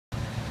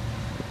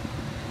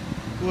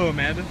Hello,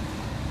 Amanda.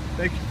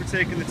 Thank you for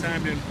taking the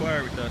time to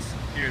inquire with us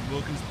here at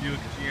Wilkins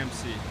Buick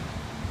GMC.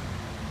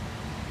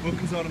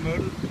 Wilkins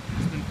Automotive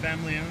has been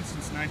family owned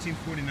since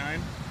 1949,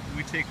 and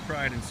we take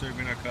pride in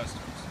serving our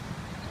customers.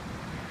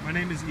 My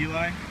name is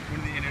Eli, one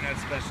of the Internet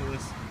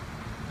specialists,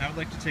 and I would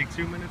like to take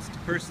 2 minutes to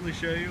personally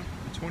show you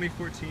the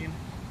 2014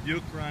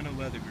 Buick Verano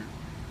leather group.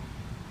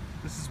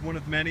 This is one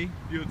of many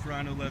Buick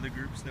Verano leather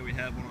groups that we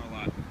have on our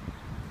lot.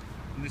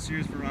 In this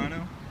year's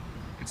Verano,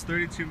 it's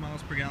 32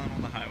 miles per gallon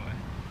on the highway.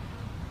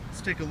 Let's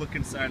take a look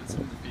inside at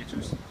some of the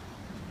features.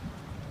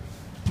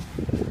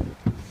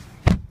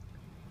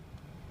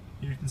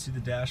 Here you can see the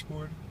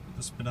dashboard,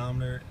 the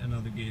speedometer, and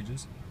other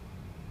gauges.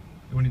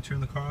 And when you turn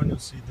the car on, you'll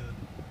see the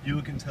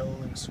Buick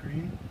IntelliLink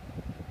screen,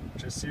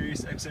 which has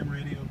Sirius XM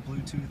radio,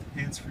 Bluetooth,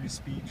 hands-free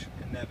speech,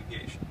 and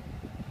navigation,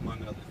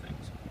 among other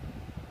things.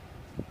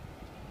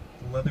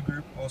 The leather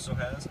group also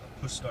has a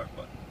push start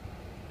button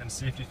and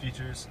safety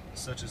features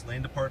such as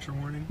lane departure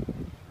warning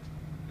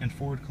and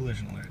forward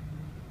collision alert.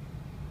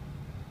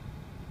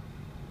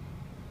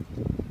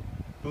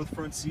 Both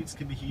front seats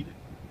can be heated,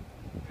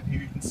 and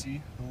here you can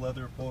see the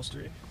leather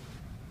upholstery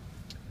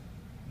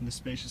and the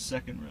spacious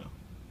second row.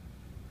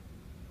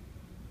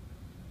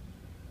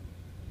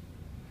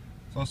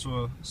 There's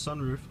also a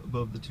sunroof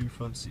above the two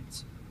front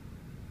seats.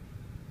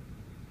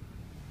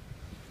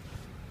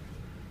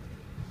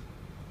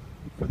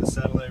 For the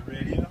satellite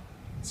radio, you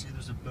can see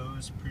there's a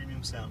Bose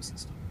premium sound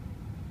system.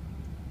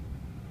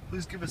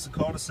 Please give us a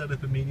call to set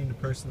up a meeting to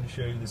personally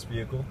show you this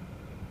vehicle.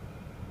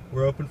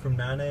 We're open from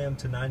 9 a.m.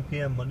 to 9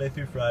 p.m. Monday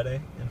through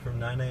Friday, and from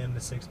 9 a.m. to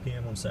 6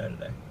 p.m. on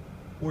Saturday.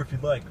 Or if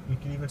you'd like, we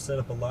can even set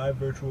up a live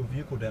virtual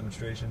vehicle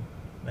demonstration,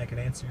 and I can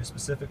answer your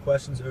specific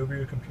questions over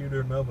your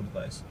computer or mobile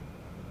device.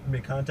 You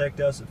may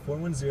contact us at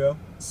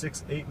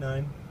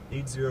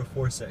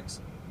 410-689-8046.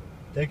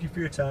 Thank you for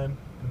your time,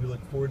 and we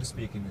look forward to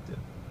speaking with you.